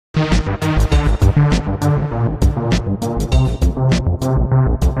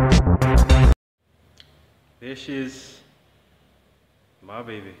There she is, my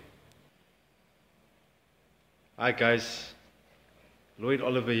baby. Hi guys, Lloyd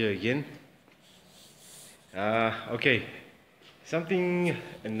Olivaz here again. Okay, something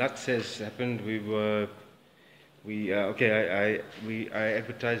nuts has happened. I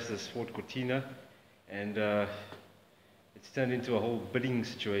advertised this Ford Cortina, and it's turned into a whole bidding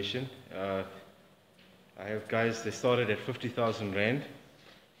situation. I have guys, they started at 50,000 Rand.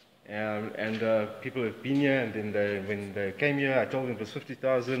 People have been here, and then when they came here, I told them it was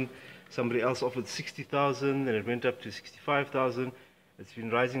 50,000. Somebody else offered 60,000, and it went up to 65,000. It's been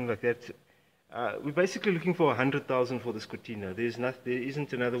rising like that. We're basically looking for 100,000 for this Cortina. There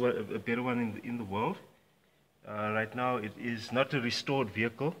isn't another one, a better one in the world. Right now, it is not a restored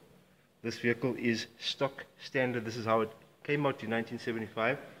vehicle. This vehicle is stock standard. This is how it came out in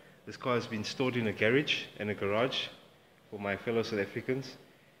 1975. This car has been stored in a garage and a garage for my fellow South Africans.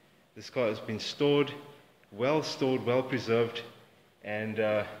 This car has been stored, well preserved, and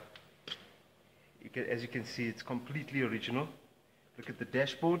as you can see, it's completely original. Look at the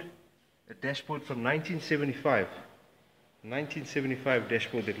dashboard, a dashboard from 1975. 1975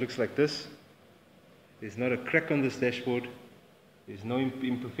 dashboard that looks like this. There's not a crack on this dashboard. There's no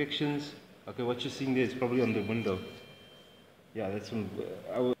imperfections. Okay, what you're seeing there is probably on the window. Yeah, that's when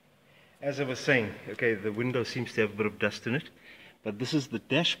as I was saying. Okay, the window seems to have a bit of dust in it. But this is the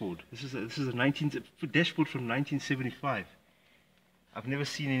dashboard. This is a dashboard from 1975. I've never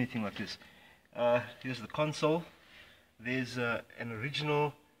seen anything like this. Here's the console. There's an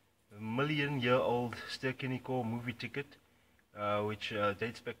original million-year-old Ster-Kinekor movie ticket, which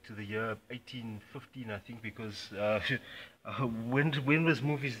dates back to the year 1815, I think, because when was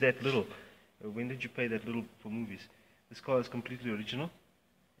movies that little? When did you pay that little for movies? This car is completely original.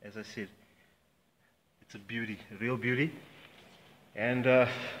 As I said, it's a beauty, a real beauty. And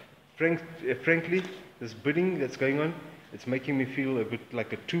frankly, this bidding that's going on, it's making me feel a bit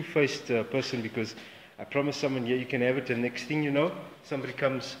like a two-faced person, because I promised someone, yeah, you can have it, and next thing you know, somebody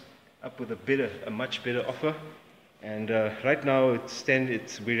comes up with a much better offer. And right now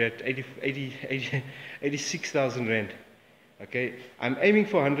we're at 86,000 Rand. Okay, I'm aiming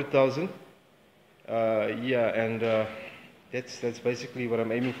for 100,000. That's basically what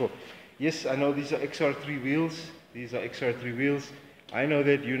I'm aiming for. Yes, I know these are XR3 wheels. These are XR3 wheels. I know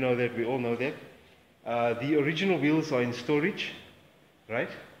that, you know that, we all know that. The original wheels are in storage, right?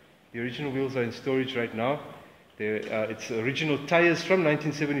 The original wheels are in storage right now. It's original tires from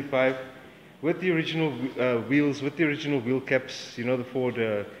 1975 with the original wheels, with the original wheel caps. You know, the Ford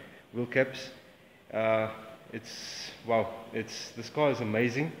wheel caps. This car is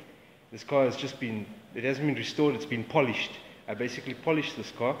amazing. This car has just been, it hasn't been restored, it's been polished. I basically polished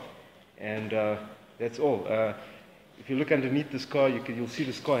this car, and that's all. If you look underneath this car, you'll see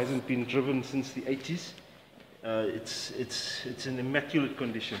this car hasn't been driven since the 80s. It's in immaculate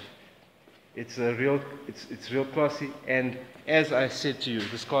condition. It's real classy, and as I said to you,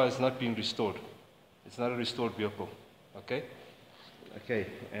 this car has not been restored. It's not a restored vehicle. Okay.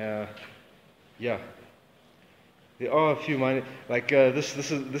 Yeah. There are a few minor, like this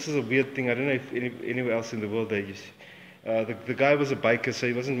is a weird thing. I don't know if anywhere else in the world they use. The guy was a biker, so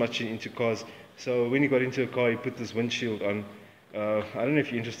he wasn't much into cars. So when he got into a car, he put this windshield on. I don't know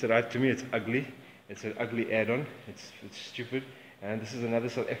if you're interested. To me, it's ugly. It's an ugly add-on. It's stupid. And this is another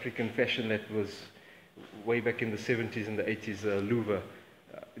South African fashion that was way back in the 70s and the 80s. Louver.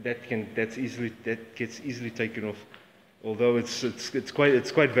 That gets easily taken off. Although it's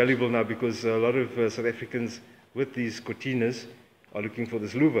quite valuable now, because a lot of South Africans with these Cortinas are looking for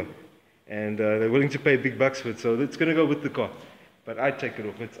this louver, and they're willing to pay big bucks for it. So it's going to go with the car. But I'd take it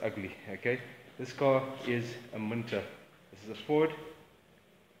off. It's ugly. Okay. This car is a minter. This is a Ford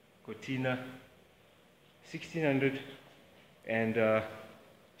Cortina 1600, and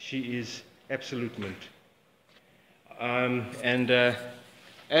she is absolute mint.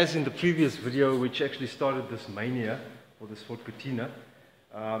 As in the previous video, which actually started this mania for this Ford Cortina,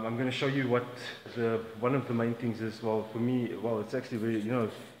 I'm going to show you what one of the main things is. Well, for me, it's actually very,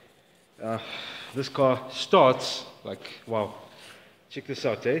 this car starts like, wow. Check this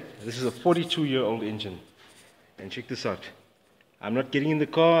out, eh? This is a 42-year-old engine. And check this out. I'm not getting in the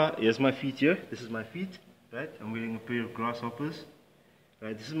car. Here's my feet here. This is my feet, right? I'm wearing a pair of grasshoppers.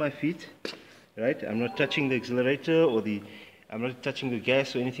 Right, this is my feet, right? I'm not touching the accelerator I'm not touching the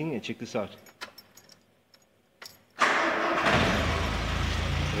gas or anything. And check this out.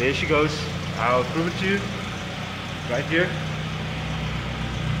 There she goes. I'll prove it to you. Right here.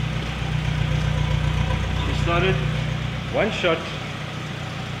 She started. One shot.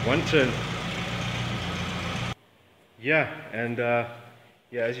 One turn. Yeah, and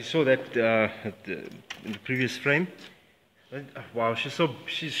Yeah, as you saw that in the previous frame. Wow,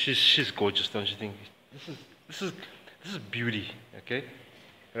 she's gorgeous, don't you think? This is beauty. Okay.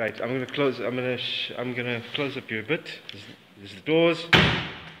 Right, I'm gonna close. I'm gonna close up here a bit. There's the doors.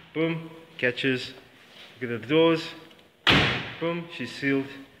 Boom, catches. Look at the doors. Boom, she's sealed.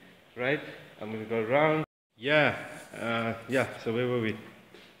 Right. I'm gonna go around. Yeah. Yeah. So where were we?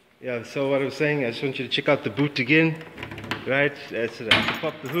 Yeah. So what I was saying, I just want you to check out the boot again. Right. That's it. I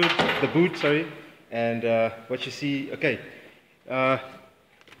pop the hood, the boot. Sorry. And what you see. Okay.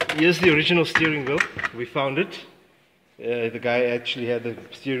 Here's the original steering wheel. We found it. The guy actually had the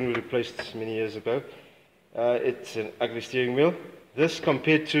steering wheel replaced many years ago. It's an ugly steering wheel. This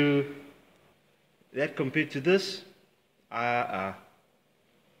compared to this, I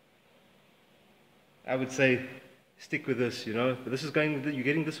would say stick with this, you know. But this is going. You're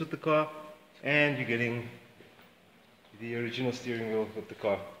getting this with the car, and you're getting the original steering wheel with the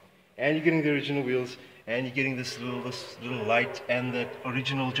car, and you're getting the original wheels, and you're getting this little light, and the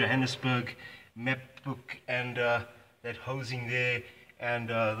original Johannesburg map book, and that hosing there, and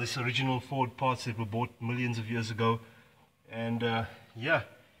this original Ford parts that were bought millions of years ago, and yeah,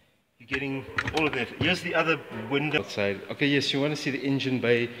 you're getting all of that. Here's the other window outside. Okay, yes, you want to see the engine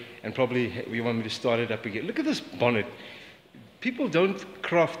bay, and probably you want me to start it up again. Look at this bonnet. People don't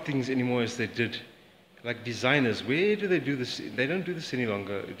craft things anymore as they did. Like designers, where do they do this? They don't do this any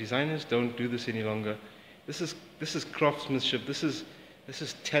longer. Designers don't do this any longer. This is craftsmanship. This is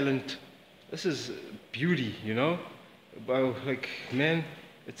talent. This is beauty, you know. Well, like, man,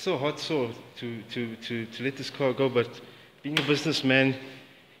 it's so hard to let this car go, but being a businessman,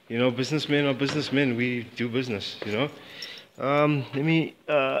 you know, businessmen are businessmen, we do business, you know. Let me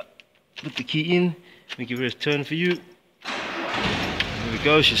put the key in. Let me give it a turn for you. There we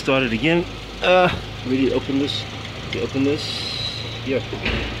go, she started again. Really open this. Okay, open this. Here.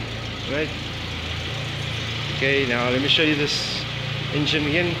 Right. Okay, now let me show you this engine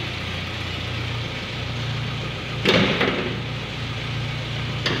again.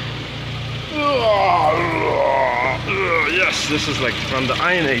 Yes, this is like from the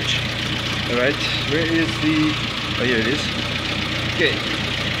Iron Age. Alright, where is the... Oh, here it is. Okay,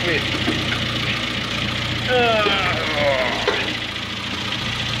 wait.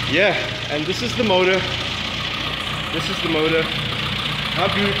 Yeah, and this is the motor. This is the motor. How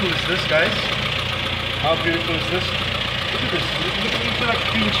beautiful is this, guys? How beautiful is this? Look at this. Look like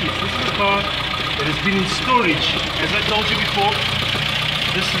green sheets. This is a car that has been in storage. As I told you before,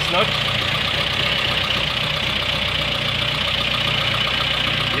 this is not...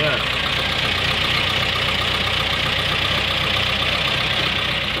 Yeah.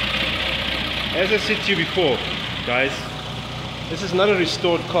 As I said to you before, guys, this is not a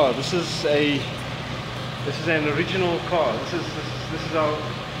restored car. This is an original car. This is how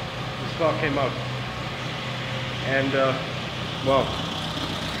this car came out. And wow.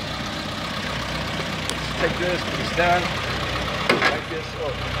 Let's take this, put this down, like this,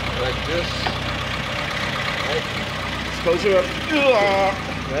 or like this. Right. Let's close her up.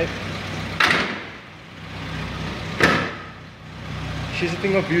 Right. She's a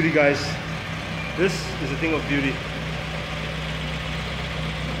thing of beauty, guys. This is a thing of beauty.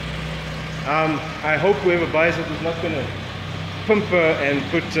 I hope whoever buys it is not going to pump her and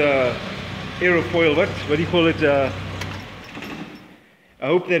put aerofoil, what do you call it? I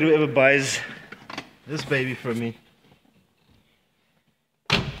hope that whoever buys this baby from me,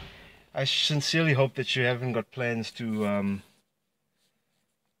 I sincerely hope that you haven't got plans to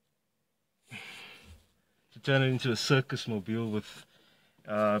turn it into a circus mobile with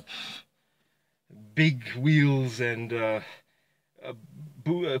big wheels and a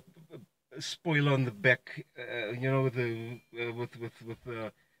spoiler on the back, you know, with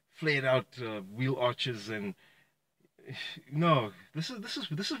the flared out wheel arches. And no, this is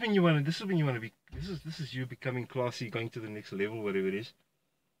when you want to be. This is you becoming classy, going to the next level, whatever it is.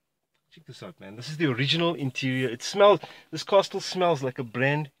 Check this out, man. This is the original interior. It smells. This car still smells like a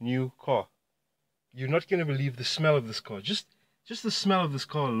brand new car. You're not going to believe the smell of this car. Just the smell of this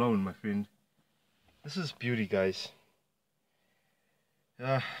car alone, my friend. This is beauty, guys.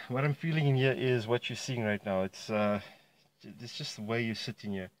 What I'm feeling in here is what you're seeing right now. It's just the way you're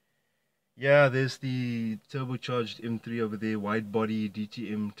sitting here. Yeah, there's the turbocharged M3 over there, wide body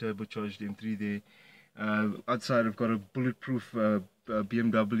DTM turbocharged M3 there. Outside I've got a bulletproof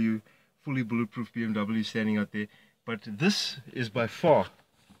BMW, fully bulletproof BMW standing out there. But this is by far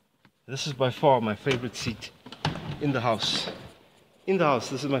my favorite seat in the house. In the house,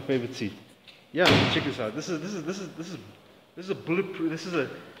 this is my favorite seat. Yeah, check this out. This is a bulletproof. This is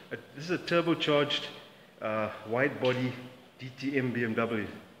a turbocharged wide body DTM BMW,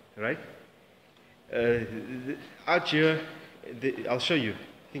 right? Out here, I'll show you.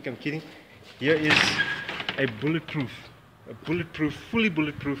 I think I'm kidding. Here is a bulletproof, fully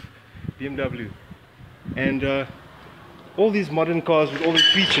bulletproof BMW. And all these modern cars with all the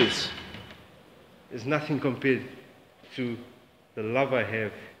features is nothing compared to the love I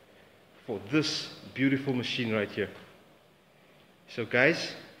have for this beautiful machine right here. So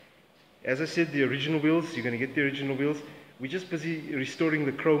guys, as I said, the original wheels, you're going to get the original wheels. We're just busy restoring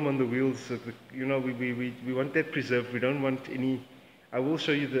the chrome on the wheels. So you know, we want that preserved. We don't want any. I will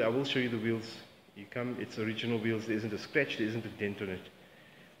show you the wheels. You come, it's original wheels. There isn't a scratch. There isn't a dent on it.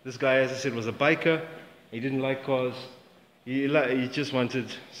 This guy, as I said, was a biker. He didn't like cars. He just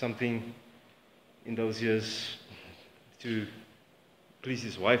wanted something in those years to please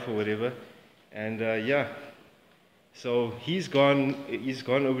his wife or whatever. And yeah, so he's gone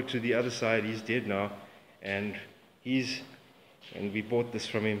over to the other side. He's dead now, and we bought this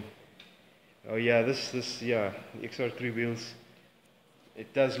from him. Oh yeah, this yeah, the XR3 wheels.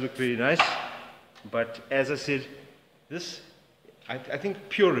 It does look very nice, but as I said, this I think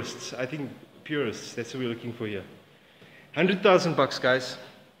purists. That's what we're looking for here. 100,000 bucks, guys,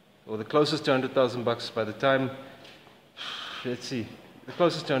 or the closest to 100,000 bucks by the time. Let's see, the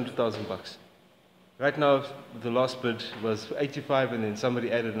closest to 100,000 bucks. Right now, the last bid was 85, and then somebody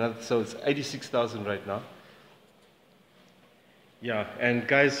added another, so it's 86,000 right now. Yeah, and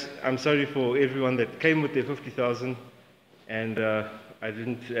guys, I'm sorry for everyone that came with their 50,000, and I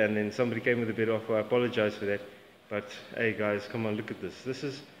didn't, and then somebody came with a bid offer. I apologize for that, but hey, guys, come on, look at this. This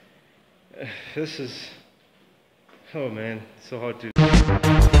is, oh man, so hard to